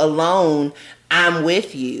battle alone. I'm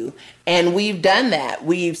with you. And we've done that.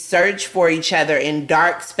 We've searched for each other in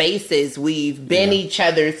dark spaces. We've been each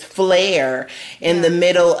other's flare in the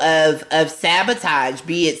middle of sabotage,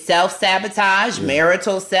 be it self-sabotage,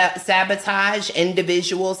 marital sabotage,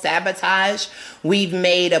 individual sabotage. We've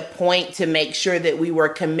made a point to make sure that we were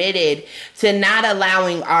committed to not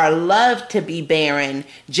allowing our love to be barren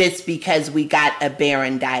just because we got a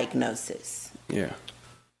barren diagnosis. Yeah.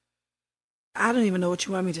 I don't even know what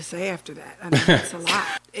you want me to say after that. I mean, it's a lot.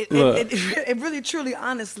 It really, truly,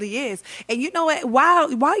 honestly is. And you know what?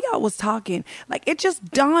 While y'all was talking, like, it just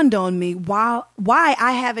dawned on me why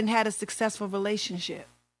I haven't had a successful relationship.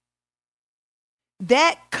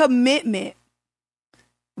 That commitment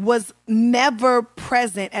was never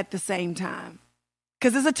present at the same time.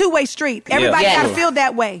 Because it's a two-way street. Everybody got to feel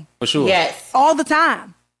that way. For sure. Yes. All the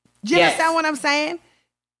time. Do you understand what I'm saying?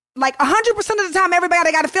 Like 100% of the time,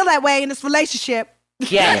 everybody got to feel that way in this relationship.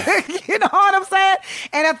 Yes. You know what I'm saying?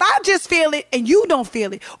 And if I just feel it and you don't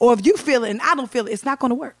feel it, or if you feel it and I don't feel it, it's not going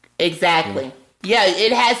to work. Exactly. Yeah,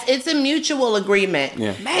 it's a mutual agreement.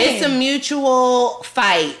 Yeah. Man. It's a mutual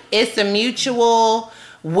fight. It's a mutual,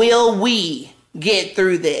 will we get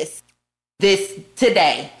through this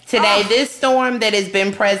today, this storm that has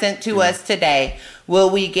been present to us today, will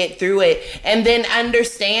we get through it? And then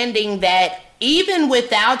understanding that even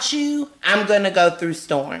without you, I'm going to go through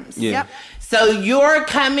storms. Yeah. Yep. So your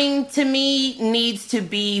coming to me needs to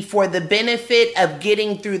be for the benefit of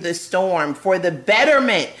getting through the storm, for the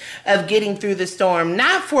betterment of getting through the storm,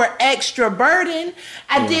 not for extra burden.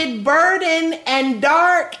 I did burden and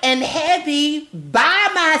dark and heavy by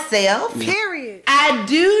myself. Period. I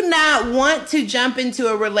do not want to jump into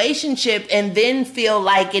a relationship and then feel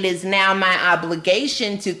like it is now my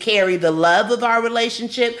obligation to carry the love of our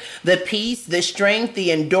relationship, the peace, the strength,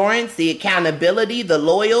 the endurance, the accountability, the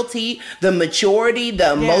loyalty, the maturity,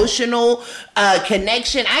 the emotional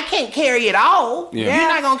connection. I can't carry it all. Yeah. You're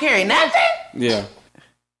not going to carry nothing? Yeah.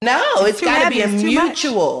 No, it's got to be a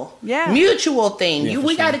mutual thing.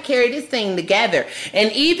 We got to carry this thing together.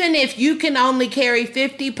 And even if you can only carry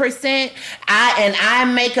 50%, I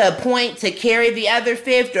make a point to carry the other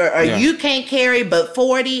 50, or you can't carry but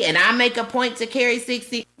 40, and I make a point to carry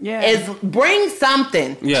 60. Is bring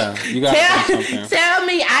something. Yeah, you got to bring something. Tell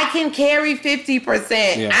me I can carry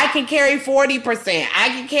 50%. Yeah. I can carry 40%. I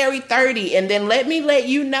can carry 30%, and then let me let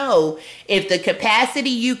you know if the capacity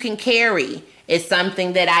you can carry is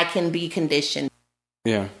something that I can be conditioned.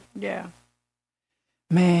 Yeah. Yeah.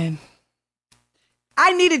 Man,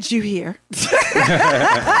 I needed you here.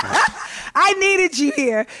 I needed you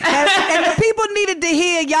here. And the people needed to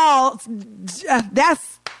hear y'all.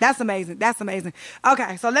 That's amazing. That's amazing.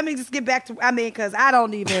 Okay, so let me just get back to, because I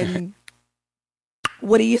don't even,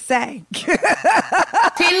 what do you say? 10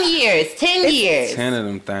 years. 10 years. 10 of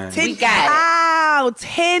them things. We got it. Wow,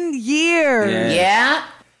 10 years. Yeah.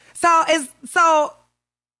 So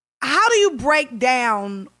how do you break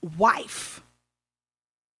down wife?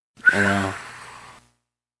 Oh, wow.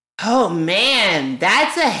 Oh man,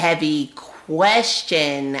 that's a heavy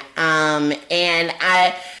question. And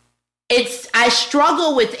I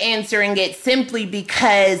struggle with answering it simply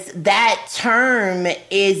because that term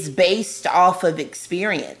is based off of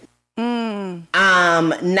experience.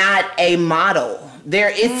 Not a model.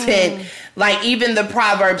 There isn't, like, even the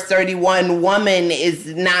Proverbs 31 woman is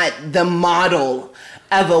not the model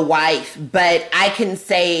of a wife, but I can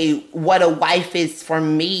say what a wife is for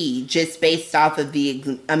me just based off of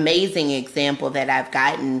the amazing example that I've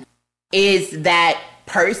gotten is that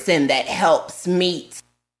person that helps meet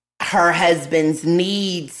her husband's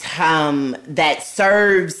needs, that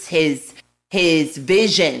serves his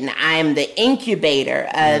vision. I'm the incubator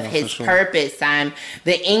of his purpose. I'm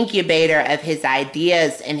the incubator of his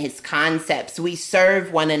ideas and his concepts. We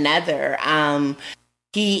serve one another.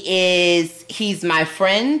 He's my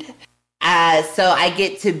friend. So I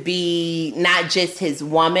get to be not just his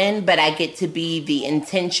woman, but I get to be the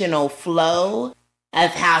intentional flow of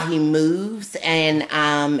how he moves and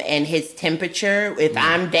his temperature. If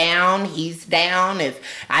I'm down, he's down. If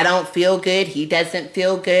I don't feel good, he doesn't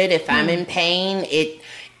feel good. If I'm in pain, it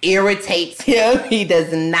irritates him. He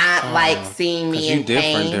does not like seeing me in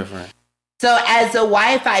pain. Different. So as a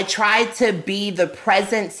wife, I try to be the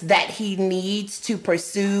presence that he needs to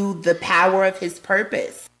pursue the power of his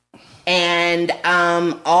purpose. And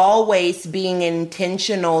always being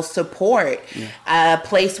intentional support, a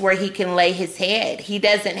place where he can lay his head. He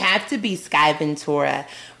doesn't have to be Sky Ventura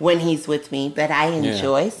when he's with me, but I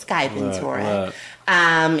enjoy Sky Ventura.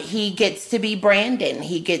 He gets to be Brandon.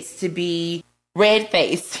 He gets to be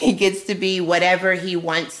Redface. He gets to be whatever he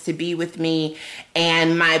wants to be with me.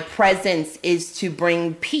 And my presence is to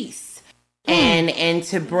bring peace and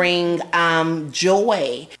to bring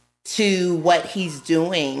joy to what he's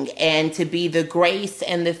doing, and to be the grace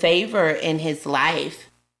and the favor in his life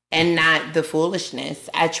and not the foolishness.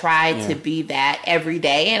 I try to be that every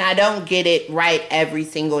day, and I don't get it right every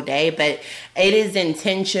single day, but it is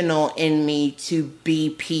intentional in me to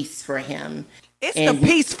be peace for him. It's the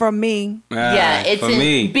peace for me. It's for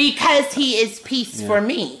me. Because he is peace for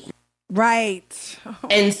me. Right.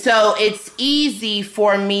 And so it's easy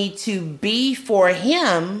for me to be for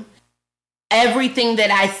him everything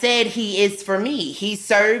that I said he is for me. He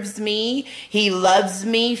serves me. He loves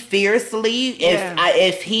me fiercely.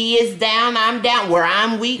 If he is down, I'm down. Where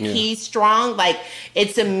I'm weak, he's strong. Like,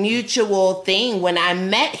 it's a mutual thing. When I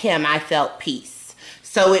met him, I felt peace.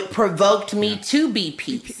 So it provoked me to be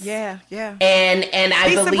peace. Yeah. And I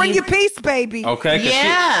peace believe to bring you peace, baby. Okay,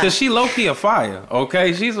 because she low-key a fire.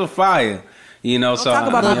 Okay, she's a fire. You know, Don't talk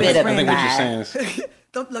about my best I friend. think what you're saying is...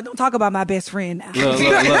 Don't talk about my best friend now. Look,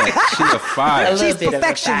 she a fire. She's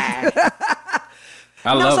perfection. I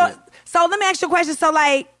love it. So let me ask you a question. So,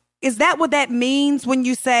 like, is that what that means when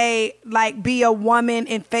you say, like, be a woman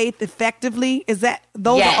in faith effectively? Is that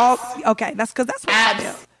those are all? Okay, that's what I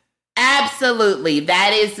feel. Absolutely.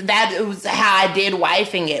 That was how I did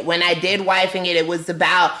Wifing It. When I did Wifing It, it was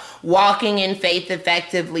about walking in faith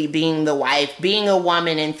effectively, being the wife, being a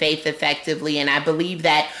woman in faith effectively. And I believe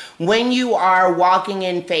that when you are walking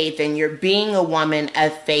in faith and you're being a woman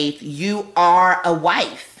of faith, you are a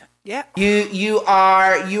wife. Yeah. You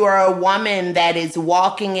are a woman that is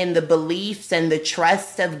walking in the beliefs and the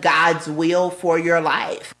trust of God's will for your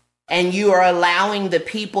life. And you are allowing the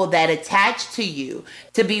people that attach to you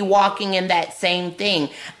to be walking in that same thing.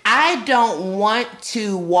 I don't want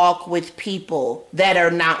to walk with people that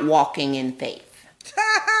are not walking in faith.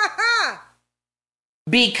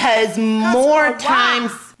 Because more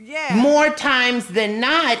times than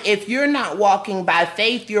not, if you're not walking by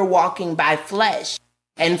faith, you're walking by flesh.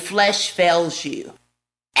 And flesh fails you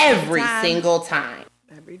every single time.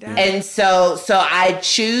 And so I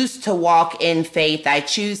choose to walk in faith. I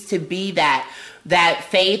choose to be that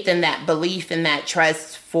faith and that belief and that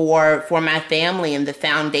trust for my family and the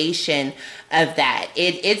foundation of that.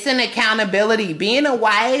 It's an accountability. Being a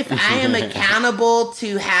wife, I am accountable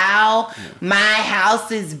to how my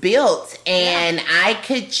house is built. And I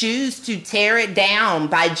could choose to tear it down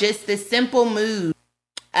by just the simple move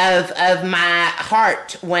of my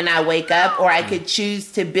heart when I wake up, or I could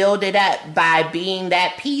choose to build it up by being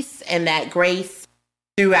that peace and that grace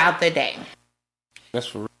throughout the day. That's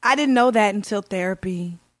for real. I didn't know that until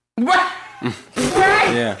therapy. Right.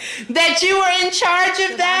 Yeah. That you were in charge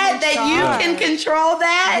of that you can control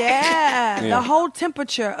that. Yeah. The whole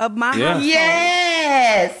temperature of my house.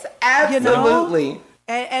 Yes, absolutely. You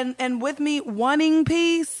know? And with me wanting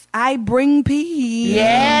peace, I bring peace.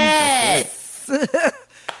 Yes.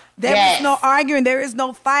 There is no arguing. There is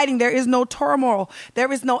no fighting. There is no turmoil.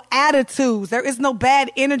 There is no attitudes. There is no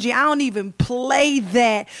bad energy. I don't even play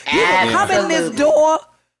that. You will come in this door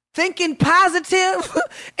thinking positive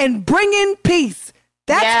and bringing peace.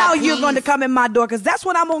 That's how you're going to come in my door, because that's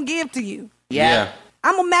what I'm going to give to you. Yeah.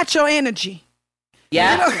 I'm going to match your energy.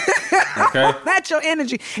 Yeah. Okay. Match your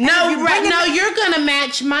energy. No, you're going to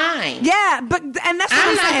match mine. Yeah, and that's what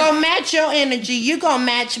I'm not saying. going to match your energy. You're going to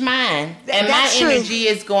match mine. And my energy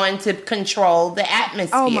is going to control the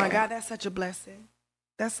atmosphere. Oh, my God. That's such a blessing.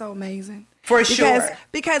 That's so amazing. Sure.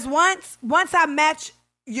 Because once I match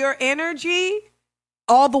your energy,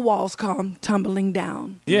 all the walls come tumbling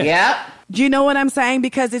down. Yeah. Yep. Do you know what I'm saying?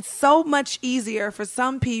 Because it's so much easier for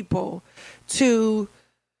some people to,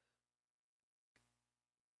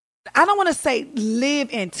 I don't want to say live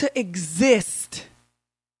in, to exist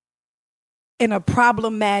in a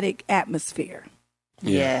problematic atmosphere.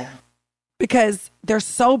 Yeah. Because they're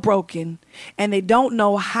so broken and they don't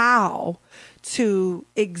know how to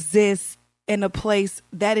exist in a place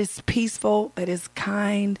that is peaceful, that is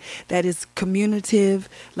kind, that is communicative.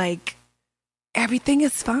 Like, everything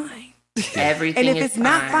is fine. Everything and if is it's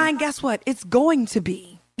not fine, guess what? It's going to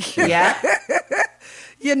be. Yeah.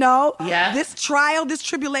 You know, Yeah. This trial, this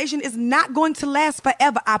tribulation is not going to last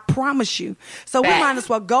forever. I promise you. So we might as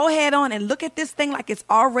well go ahead on and look at this thing like it's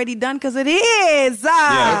already done, because it is.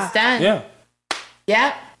 It's done. Yeah.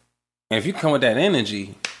 Yep. And if you come with that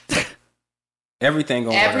energy, everything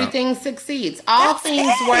going Everything succeeds. All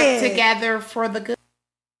things work together for the good.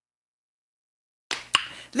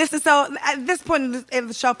 Listen, so at this point in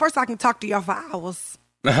the show, first I can talk to y'all for hours.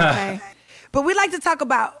 Okay. But we like to talk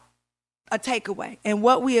about a takeaway and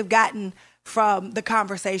what we have gotten from the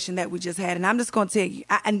conversation that we just had. And I'm just going to tell you,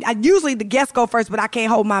 I usually the guests go first, but I can't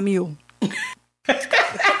hold my mule.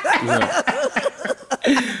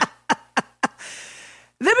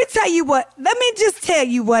 just tell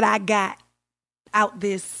you what I got out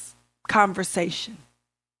this conversation.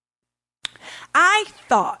 I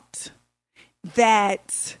thought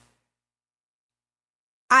that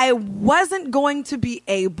I wasn't going to be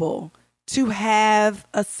able to have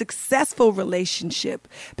a successful relationship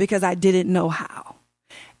because I didn't know how.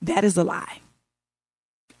 That is a lie.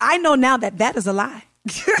 I know now that is a lie.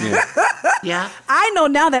 Yeah. I know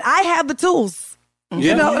now that I have the tools. Yeah.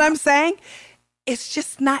 You know what I'm saying? It's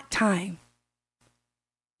just not time.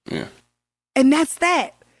 Yeah. And that's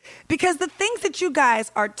that. Because the things that you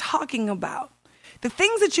guys are talking about, the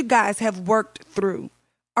things that you guys have worked through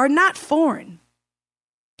are not foreign.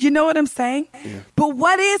 You know what I'm saying? Yeah. But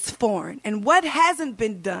what is foreign and what hasn't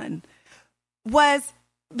been done was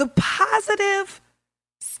the positive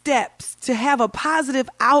steps to have a positive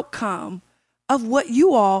outcome of what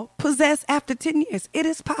you all possess after 10 years. It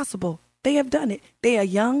is possible. They have done it. They are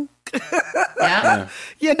young. Yeah.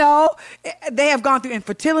 You know, they have gone through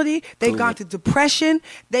infertility. They've gone through depression.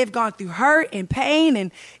 They've gone through hurt and pain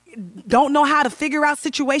and don't know how to figure out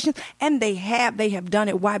situations. And they have done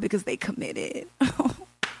it. Why? Because they committed. Oh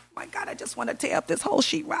my God, I just want to tear up this whole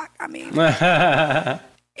sheetrock. I mean,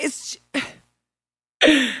 it's...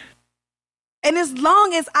 And as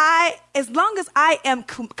long as I am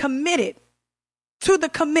committed to the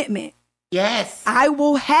commitment, yes, I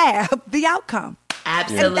will have the outcome.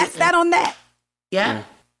 Absolutely. And that's that on that. Yeah.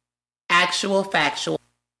 Actual, factual.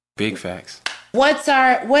 Big facts. What is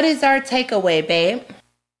our takeaway, babe?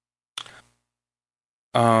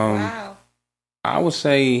 Wow. I would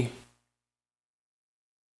say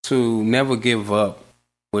to never give up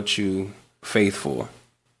what you faith for.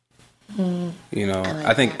 You know,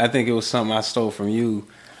 I think it was something I stole from you.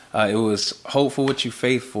 It was hope for what you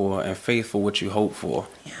faith for and faith for what you hope for.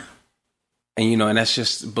 Yeah. And you know, and that's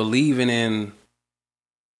just believing in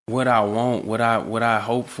what I want, what I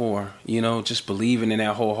hope for, you know, just believing in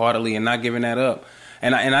that wholeheartedly and not giving that up.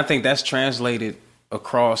 And I think that's translated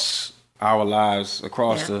across our lives,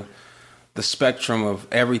 across the spectrum of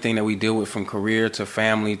everything that we deal with, from career to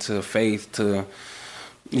family to faith to,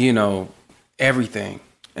 you know, everything.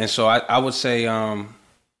 And so I would say,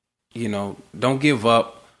 you know, don't give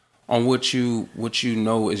up on what you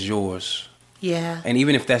know is yours. Yeah. And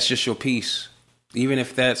even if that's just your peace, even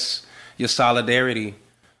if that's your solidarity,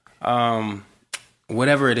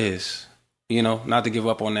 whatever it is, you know, not to give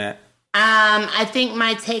up on that. I think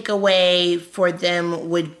my takeaway for them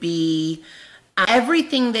would be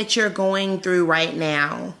everything that you're going through right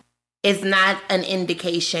now is not an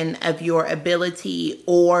indication of your ability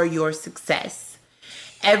or your success.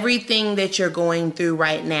 Everything that you're going through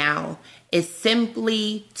right now is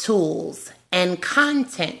simply tools and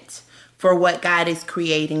content for what God is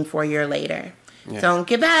creating for your later. Yeah. Don't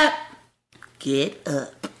give up. Get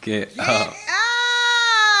up. Get up.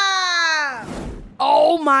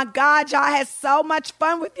 Oh my God, y'all had so much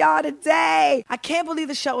fun with y'all today. I can't believe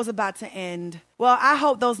the show was about to end. Well, I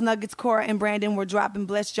hope those nuggets Cora and Brandon were dropping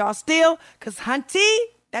blessed y'all still, because Hunty,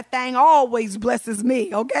 that thing always blesses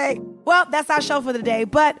me, okay? Well, that's our show for the day.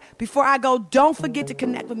 But before I go, don't forget to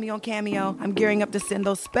connect with me on Cameo. I'm gearing up to send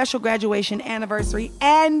those special graduation, anniversary,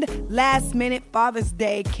 and last-minute Father's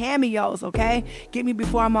Day cameos, okay? Get me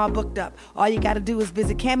before I'm all booked up. All you got to do is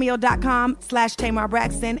visit cameo.com/Tamar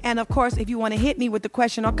Braxton. And, of course, if you want to hit me with a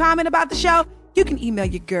question or comment about the show, you can email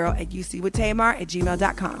your girl at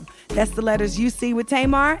ucwithtamar@gmail.com. That's the letters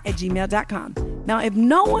ucwithtamar@gmail.com. Now, if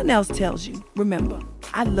no one else tells you, remember,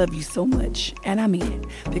 I love you so much, and I mean it,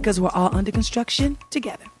 because we're all under construction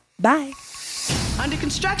together. Bye. Under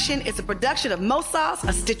Construction is a production of Mo Sauce,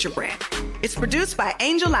 a Stitcher brand. It's produced by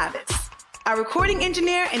Angel Lavis. Our recording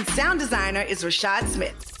engineer and sound designer is Rashad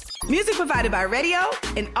Smith. Music provided by Radio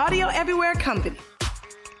and Audio Everywhere Company.